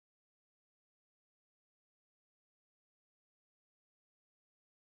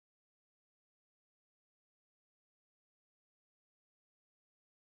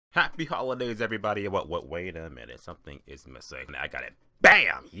Happy holidays, everybody. Wait a minute. Something is missing. I got it.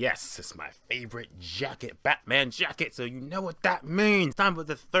 Bam! Yes, it's my favorite jacket, Batman jacket, so you know what that means. Time for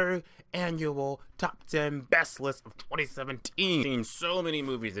the third annual Top 10 Best List of 2017. Seen so many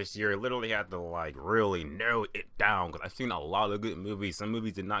movies this year, literally had to really narrow it down, because I've seen a lot of good movies. Some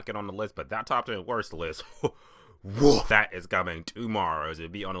movies did not get on the list, but that Top 10 Worst list, whoa, that is coming tomorrow, so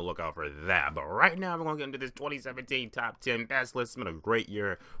be on the lookout for that. But right now, we're going to get into this 2017 Top 10 Best List. It's been a great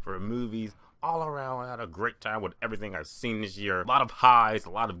year for movies. All around, I had a great time with everything I've seen this year. A lot of highs, a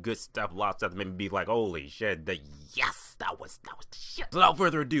lot of good stuff, a lot of stuff that made me be like, holy shit, yes, that was the shit. So without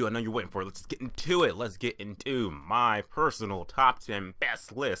further ado, I know you're waiting for it. Let's just get into it. Let's get into my personal top 10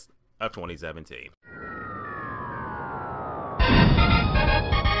 best list of 2017.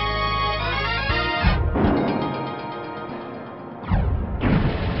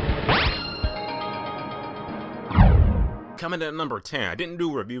 Coming in at number 10, I didn't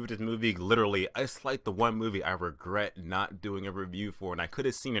do a review of this movie. Literally, it's like the one movie I regret not doing a review for, and I could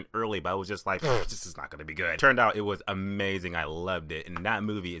have seen it early, but I was just like, this is not gonna be good. Turned out it was amazing. I loved it, and that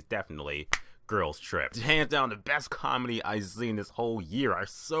movie is definitely Girls Trip. Hands down the best comedy I've seen this whole year. I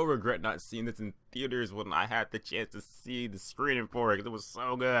so regret not seeing this in theaters when I had the chance to see the screening for it, because it was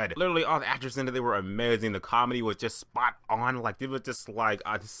so good. Literally all the actors in it, they were amazing. The comedy was just spot on. It was just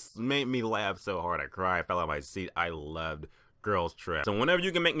this made me laugh so hard I cried. I fell out of my seat. I loved Girls Trip. So whenever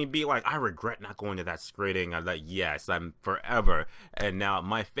you can make me be like, I regret not going to that screening, I'm like, yes, I'm forever. And now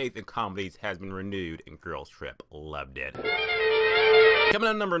my faith in comedies has been renewed in Girls Trip. Loved it. Coming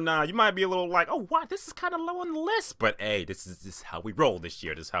in at number 9, you might be a little like, oh, what? This is kind of low on the list. But hey, this is how we roll this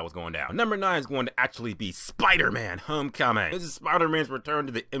year. This is how it's going down. Number 9 is going to actually be Spider-Man Homecoming. This is Spider-Man's return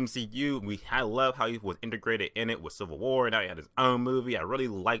to the MCU. I love how he was integrated in it with Civil War, and now he had his own movie. I really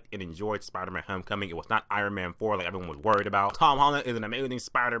liked and enjoyed Spider-Man Homecoming. It was not Iron Man 4 like everyone was worried about. Tom Holland is an amazing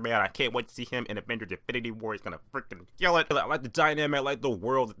Spider-Man. I can't wait to see him in Avengers Infinity War. He's gonna freaking kill it. I like the dynamic, I like the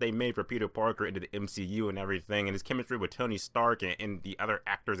world that they made for Peter Parker into the MCU and everything, and his chemistry with Tony Stark and the other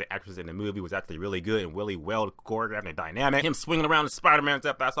actors and actresses in the movie was actually really good and really well choreographed and dynamic. Him swinging around the Spider-Man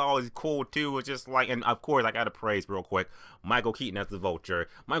stuff, that's always cool too. It's just and of course, I gotta praise real quick Michael Keaton as the Vulture.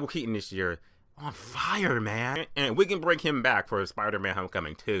 Michael Keaton this year, on fire, man. And we can bring him back for Spider-Man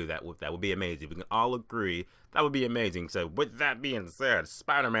Homecoming too. That would be amazing. We can all agree that would be amazing. So with that being said,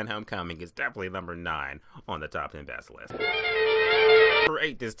 Spider-Man Homecoming is definitely number 9 on the top 10 best list. Number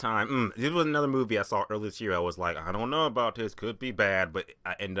 8 this time. This was another movie I saw earlier this year. I was like, I don't know about this, could be bad, but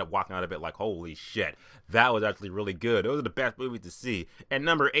I ended up walking out of it like, holy shit, that was actually really good. Those are the best movies to see. And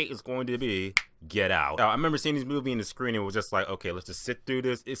number 8 is going to be Get Out. Now, I remember seeing this movie in the screen and was just like, okay, let's just sit through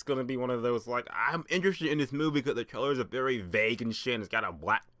this. It's gonna be one of those I'm interested in this movie because the trailers are very vague and shit, and it's got a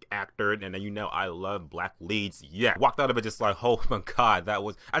black actor, and then I love black leads. Yeah, walked out of it just like, oh my god, that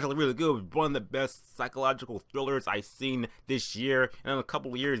was actually really good. One of the best psychological thrillers I've seen this year, and a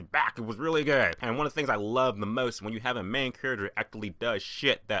couple of years back, it was really good. And one of the things I love the most when you have a main character that actually does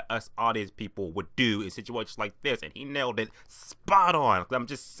shit that us audience people would do in situations like this, and he nailed it spot on. I'm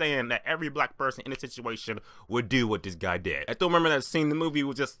just saying that every black person in a situation would do what this guy did. I still remember that scene. The movie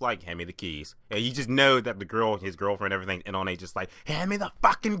was just like, hand me the keys, and you just know that the girl, his girlfriend, everything, and on it just like, hand me the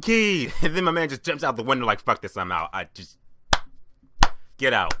fucking keys. And then my man just jumps out the window like, fuck this, I'm out. I just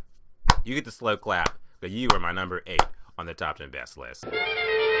get out. You get the slow clap, because you are my number 8 on the top 10 best list.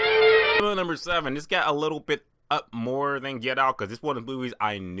 Number 7, this got a little bit up more than Get Out, because this was one of the movies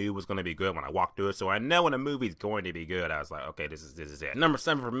I knew was going to be good when I walked through it. So I know when a movie's going to be good, I was like, okay, this is it. Number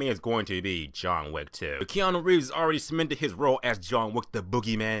 7 for me is going to be John Wick 2. Keanu Reeves has already cemented his role as John Wick, the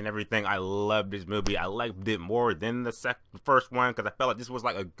boogeyman and everything. I loved this movie. I liked it more than the first one, because I felt like this was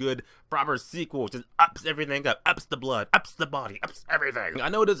like a good, proper sequel. Just ups everything up, ups the blood, ups the body, ups everything. I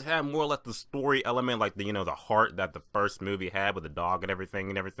know this had more or less the story element, like the heart that the first movie had with the dog and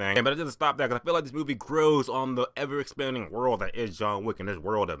everything. But it doesn't stop there, because I feel like this movie grows on the ever-expanding world that is John Wick, and this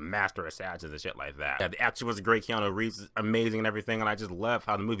world of master assassins and shit like that. Yeah, the action was great. Keanu Reeves is amazing and everything, and I just love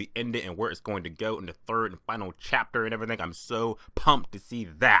how the movie ended and where it's going to go in the third and final chapter and everything. I'm so pumped to see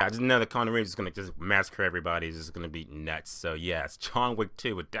that. I just know that Keanu Reeves is going to just massacre everybody. It's just going to be nuts. So yes, John Wick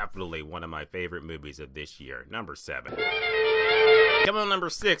 2 was definitely one of my favorite movies of this year. Number 7. Coming on number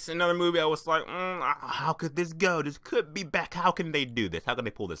 6, another movie I was like, how could this go? This could be back. How can they do this? How can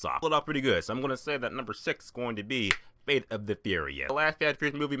they pull this off? Pull it off pretty good. So I'm going to say that number 6 is going to be Fate of the Furious. The last Fast and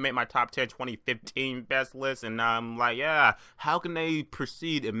Furious movie made my top 10 2015 best list, and I'm like, yeah, how can they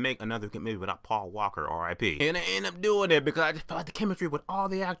proceed and make another good movie without Paul Walker, R.I.P. And I end up doing it because I just felt like the chemistry with all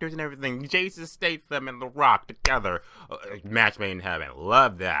the actors and everything. Jason Statham and The Rock together, match made in heaven.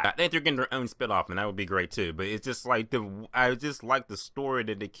 Love that. I think they're getting their own spinoff, and that would be great too. But it's just like I just like the story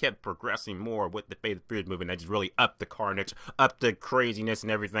that they kept progressing more with the Fate of the Furious movie, and they just really upped the carnage, upped the craziness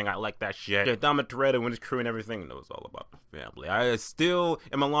and everything. I like that shit. Yeah, Dominic Toretto and his crew and everything knows all about the family. I still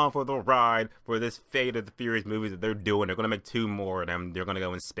am along for the ride for this Fate of the Furious movies that they're doing. They're gonna make 2 more of them. They're gonna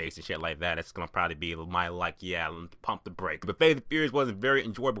go in space and shit like that. It's gonna probably be my yeah, pump the brake. But Fate of the Furious was a very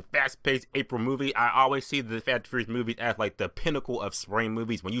enjoyable, fast-paced April movie. I always see the Fast and Furious movies as like the pinnacle of spring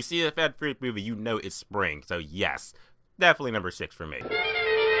movies. When you see a Fast and Furious movie, you know it's spring. So yes, definitely number 6 for me.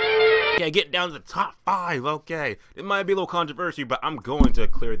 Okay, get down to the top 5. Okay, it might be a little controversial, but I'm going to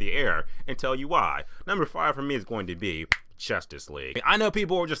clear the air and tell you why. Number 5 for me is going to be Justice League. I know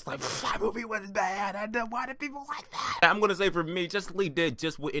people are just like, that movie was bad. I know, why do people like that? I'm gonna say for me, Justice League did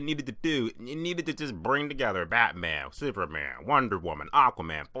just what it needed to do. It needed to just bring together Batman, Superman, Wonder Woman,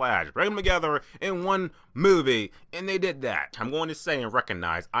 Aquaman, Flash, bring them together in one movie, and they did that. I'm going to say and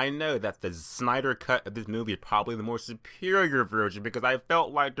recognize, I know that the Snyder cut of this movie is probably the more superior version, because I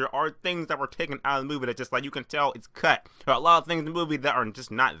felt like there are things that were taken out of the movie that just like, you can tell it's cut. There are a lot of things in the movie that are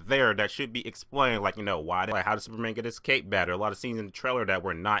just not there that should be explained, like, you know, how did Superman get his cape better? A lot of scenes in the trailer that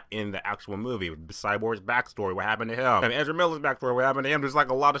were not in the actual movie. Cyborg's backstory, what happened to him? And Ezra Miller's backstory, what happened to him? There's like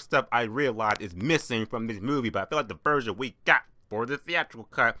a lot of stuff I realized is missing from this movie, but I feel like the version we got for the theatrical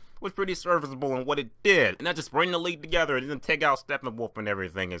cut was pretty serviceable in what it did. And not just bring the league together and then take out Steppenwolf and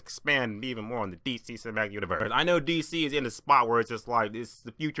everything, and expand even more on the DC cinematic universe. I know DC is in a spot where it's just like,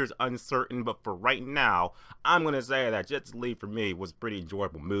 the future's uncertain, but for right now, I'm gonna say that Justice League for me was a pretty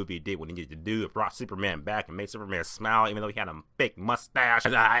enjoyable movie. It did what it needed to do. It brought Superman back and made Superman smile, even though he had a fake mustache.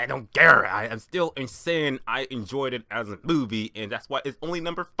 And I don't care. I'm still saying I enjoyed it as a movie, and that's why it's only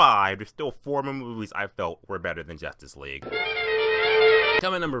number 5. There's still 4 more movies I felt were better than Justice League.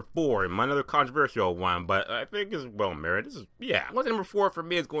 Coming number 4, another controversial one, but I think is well merited. What's number 4 for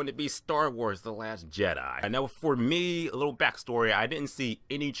me is going to be Star Wars: The Last Jedi. I know for me, a little backstory, I didn't see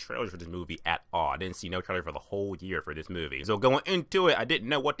any trailers for this movie at all. I didn't see no trailer for the whole year for this movie. So going into it, I didn't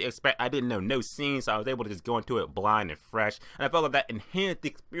know what to expect. I didn't know no scenes, so I was able to just go into it blind and fresh. And I felt like that enhanced the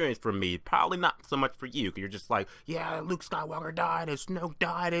experience for me. Probably not so much for you, because you're just like, yeah, Luke Skywalker died, and Snoke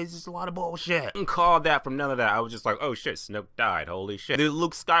died, it's just a lot of bullshit. And called that from none of that. I was just like, oh shit, Snoke died, holy shit.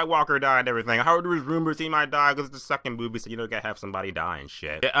 Luke Skywalker died and everything. I heard there was rumors he might die because it's the second movie, so you know, gotta have somebody die and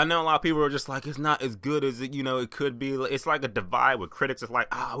shit. I know a lot of people are just like, it's not as good as it, you know, it could be. It's like a divide with critics. It's like,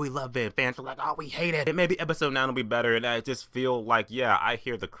 oh, we love it. Fans are like, oh, we hate it. And maybe episode 9 will be better. And I just feel like, yeah, I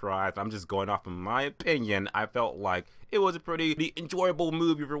hear the cries. I'm just going off of my opinion. I felt like it was a pretty enjoyable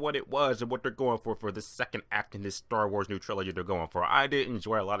movie for what it was and what they're going for the second act in this Star Wars new trilogy they're going for. I did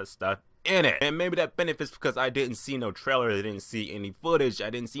enjoy a lot of stuff in it, and maybe that benefits because I didn't see no trailer, I didn't see any footage, I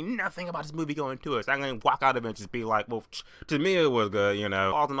didn't see nothing about this movie going to it, so I'm gonna walk out of it and just be like, well, to me it was good, you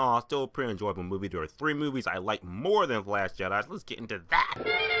know. All in all, still a pretty enjoyable movie. There are 3 movies I like more than Last Jedi, so let's get into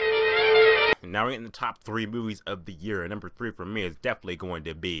that. Now we're in the top 3 movies of the year, and number 3 for me is definitely going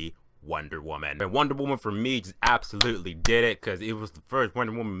to be Wonder Woman. And Wonder Woman for me just absolutely did it, because it was the first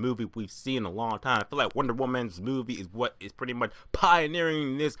Wonder Woman movie we've seen in a long time. I feel like Wonder Woman's movie is what is pretty much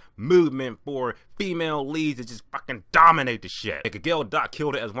pioneering this movement for female leads to just fucking dominate the shit. Like, Gal Gadot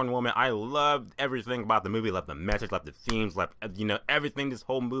killed it as Wonder Woman. I loved everything about the movie, loved the message, loved the themes, loved, you know, everything this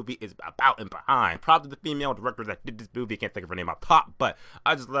whole movie is about and behind. Props to the female director that did this movie. Can't think of her name off top, but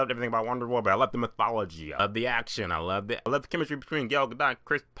I just loved everything about Wonder Woman. I loved the mythology, I loved the action, I loved it. I loved the chemistry between Gal Gadot,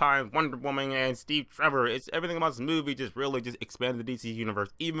 Chris Pine, Wonder Woman, and Steve Trevor. It's everything about this movie just really just expanded the DC universe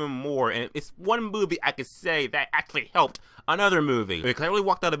even more, and it's one movie I could say that actually helped another movie, because I really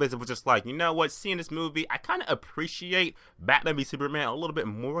walked out of it and was just like, you know what, seeing this movie, I kind of appreciate Batman v Superman a little bit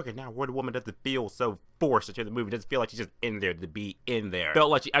more, because now Wonder Woman doesn't feel so forced into the movie. It doesn't feel like she's just in there to be in there. Felt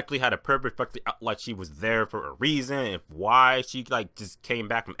like she actually had a purpose, felt like she was there for a reason, and why she like just came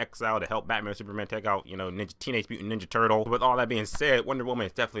back from exile to help Batman and Superman take out, you know, Teenage Mutant Ninja Turtle. With all that being said, Wonder Woman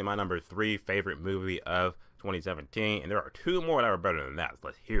is definitely my number 3 favorite movie of 2017, and there are 2 more that are better than that,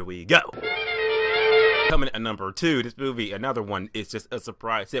 so here we go. Coming at number 2, this movie, another one, is just a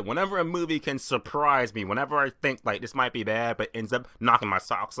surprise hit. Whenever a movie can surprise me, whenever I think like this might be bad, but ends up knocking my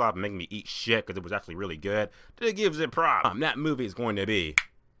socks off and making me eat shit because it was actually really good, that gives it props. That movie is going to be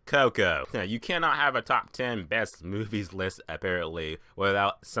Coco. Now, you cannot have a top 10 best movies list, apparently,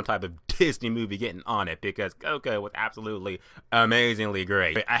 without some type of Disney movie getting on it, because Coco was absolutely amazingly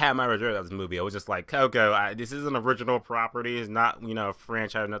great. I had my reserves of this movie. I was just like, Coco, this is an original property. It's not, you know, a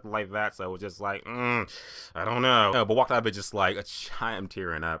franchise, nothing like that. So it was just like, I don't know. No, but walked out of it just like, I'm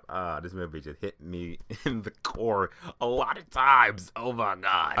tearing up. This movie just hit me in the core a lot of times. Oh my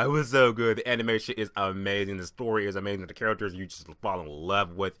God. It was so good. The animation is amazing. The story is amazing. The characters you just fall in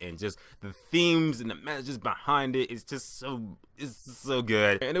love with, and just the themes and the messages behind it is just so, it's so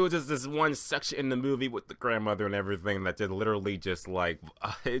good. And it was just this one section in the movie with the grandmother and everything that just literally just like,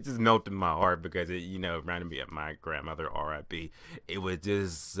 it just melted my heart, because it, you know, reminded me of my grandmother, R.I.P. It was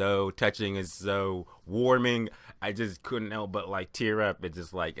just so touching and so warming. I just couldn't help but like tear up. It's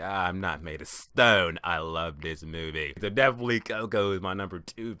just like, I'm not made of stone. I love this movie. So definitely Coco is my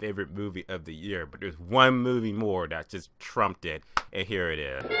 #2 favorite movie of the year, but there's one movie more that just trumped it, and here it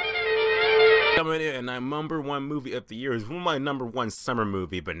is. Coming in, my #1 movie of the year is my #1 summer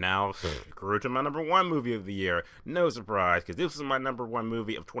movie, but now grew to my #1 movie of the year. No surprise, because this was my #1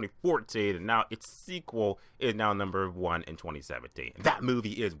 movie of 2014, and now its sequel is now #1 in 2017. That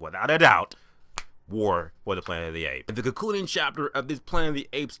movie is, without a doubt, War for the Planet of the Apes. The concluding chapter of this Planet of the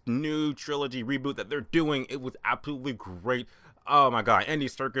Apes new trilogy reboot that they're doing, it was absolutely great. Oh my God, Andy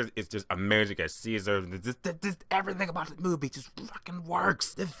Serkis is just amazing as Caesar. Just everything about the movie just fucking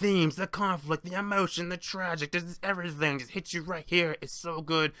works. The themes, the conflict, the emotion, the tragic, just everything just hits you right here. It's so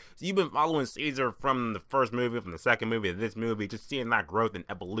good. So you've been following Caesar from the first movie, from the second movie to this movie, just seeing that growth and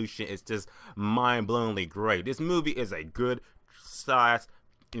evolution is just mind-blowingly great. This movie is a good size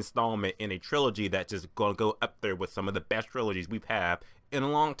installment in a trilogy that's just gonna go up there with some of the best trilogies we've had in a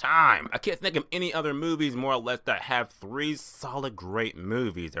long time. I can't think of any other movies more or less that have 3 solid great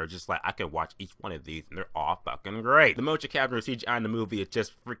movies. They're just like, I can watch each one of these and they're all fucking great. The motion capture and CGI in the movie is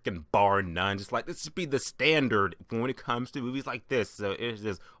just freaking bar none. Just like, this should be the standard when it comes to movies like this. So it's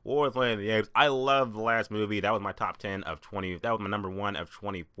just War of the Planet of the Apes. I love the last movie. That was my top 10 of 20. That was my #1 of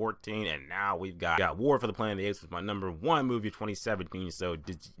 2014. And now we've got War for the Planet of the Apes was my #1 movie of 2017. So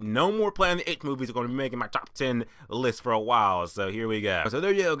no more Planet of the Apes movies are going to be making my top 10 list for a while. So here we go. So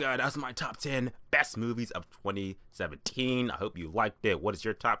there you go, guys. That's my top 10 best movies of 2017. I hope you liked it. What is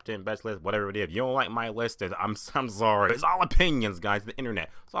your top 10 best list? Whatever it is. If you don't like my list, I'm sorry. It's all opinions, guys. The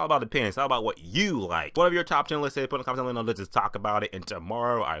internet. It's all about opinions. It's all about what you like. Whatever your top 10 list is, put in the comments below. Let's just talk about it. And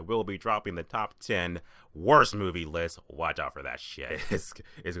tomorrow I will be dropping the top 10 worst movie list. Watch out for that shit. It's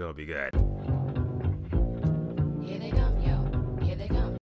gonna be good. Here they come, yo.